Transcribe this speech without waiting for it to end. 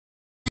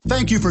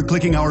Thank you for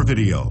clicking our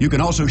video. You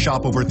can also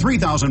shop over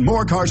 3,000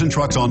 more cars and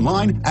trucks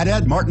online at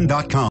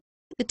edmartin.com.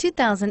 The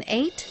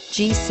 2008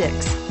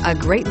 G6, a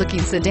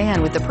great-looking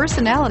sedan with the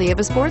personality of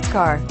a sports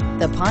car.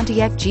 The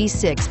Pontiac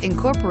G6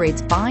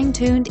 incorporates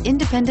fine-tuned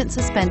independent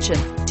suspension,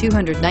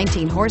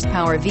 219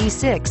 horsepower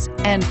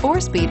V6, and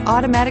 4-speed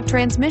automatic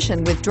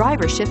transmission with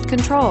driver shift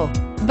control.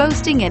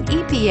 Boasting an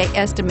EPA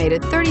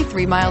estimated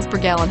 33 miles per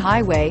gallon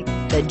highway,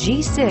 the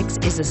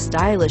G6 is a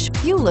stylish,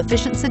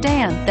 fuel-efficient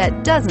sedan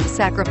that doesn't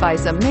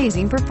sacrifice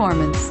amazing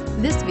performance.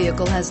 This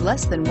vehicle has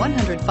less than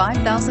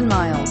 105,000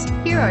 miles.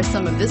 Here are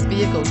some of this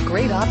vehicle's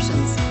great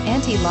options: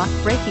 anti-lock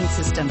braking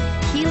system,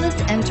 keyless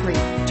entry,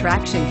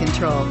 traction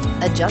control,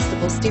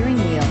 adjustable steering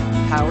wheel,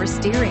 power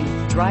steering,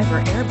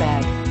 driver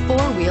airbag,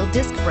 4-wheel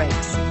disc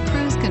brakes,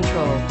 cruise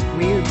control,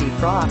 rear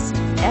defrost,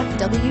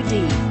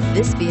 FWD.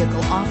 This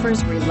vehicle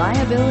offers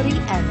reliability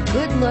and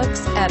good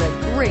looks at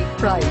a great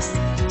price.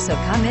 So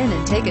come in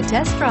and take a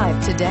test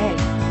drive today.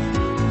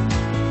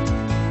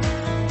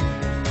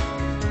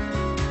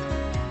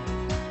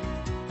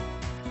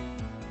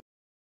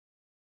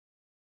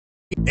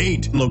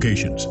 8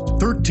 locations,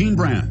 13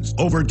 brands,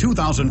 over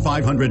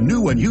 2,500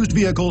 new and used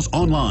vehicles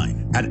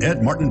online at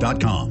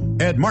edmartin.com.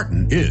 Ed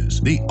Martin is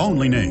the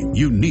only name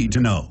you need to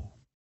know.